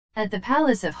At the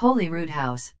Palace of Holyrood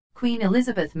House, Queen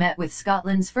Elizabeth met with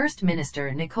Scotland's First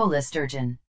Minister Nicola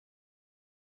Sturgeon.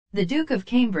 The Duke of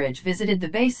Cambridge visited the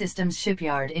Bay Systems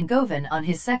shipyard in Govan on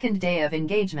his second day of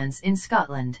engagements in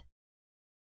Scotland.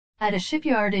 At a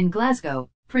shipyard in Glasgow,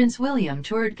 Prince William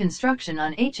toured construction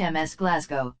on HMS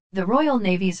Glasgow, the Royal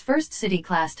Navy's first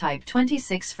City-class Type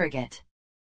 26 frigate.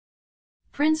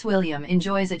 Prince William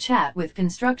enjoys a chat with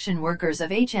construction workers of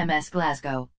HMS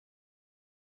Glasgow.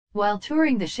 While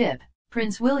touring the ship,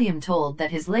 Prince William told that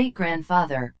his late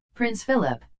grandfather, Prince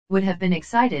Philip, would have been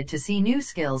excited to see new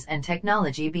skills and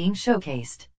technology being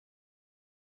showcased.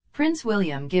 Prince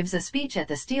William gives a speech at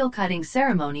the steel-cutting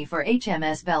ceremony for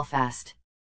HMS Belfast.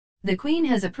 The Queen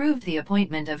has approved the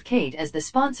appointment of Kate as the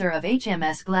sponsor of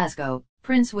HMS Glasgow,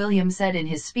 Prince William said in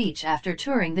his speech after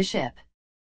touring the ship.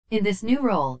 In this new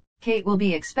role, Kate will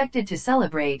be expected to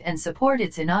celebrate and support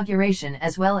its inauguration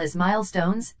as well as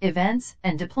milestones, events,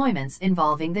 and deployments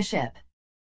involving the ship.